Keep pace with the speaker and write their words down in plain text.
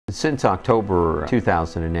Since October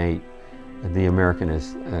 2008, the American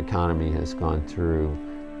economy has gone through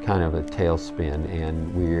kind of a tailspin,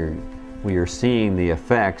 and we are seeing the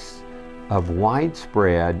effects of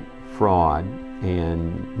widespread fraud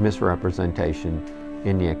and misrepresentation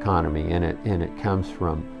in the economy, and it comes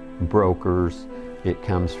from brokers, it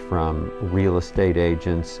comes from real estate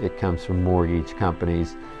agents, it comes from mortgage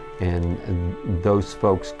companies, and those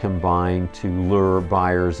folks combine to lure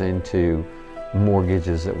buyers into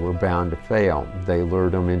mortgages that were bound to fail. They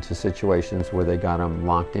lured them into situations where they got them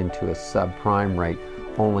locked into a subprime rate,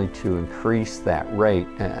 only to increase that rate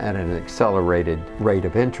at an accelerated rate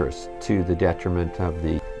of interest to the detriment of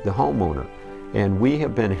the homeowner. And we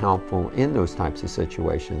have been helpful in those types of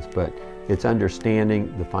situations, but it's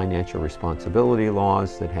understanding the financial responsibility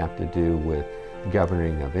laws that have to do with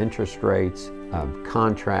governing of interest rates, of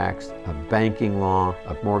contracts, of banking law,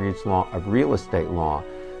 of mortgage law, of real estate law,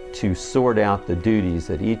 to sort out the duties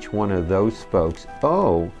that each one of those folks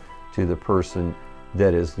owe to the person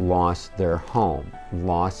that has lost their home,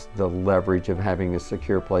 lost the leverage of having a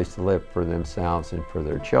secure place to live for themselves and for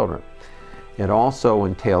their children. It also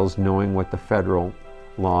entails knowing what the federal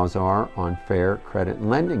laws are on fair credit and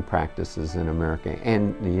lending practices in America,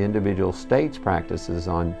 and the individual states' practices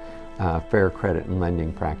on fair credit and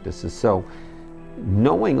lending practices. So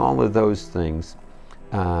knowing all of those things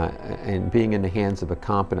and being in the hands of a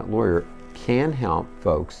competent lawyer can help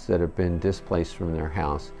folks that have been displaced from their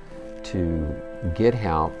house to get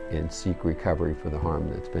help and seek recovery for the harm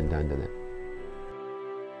that's been done to them.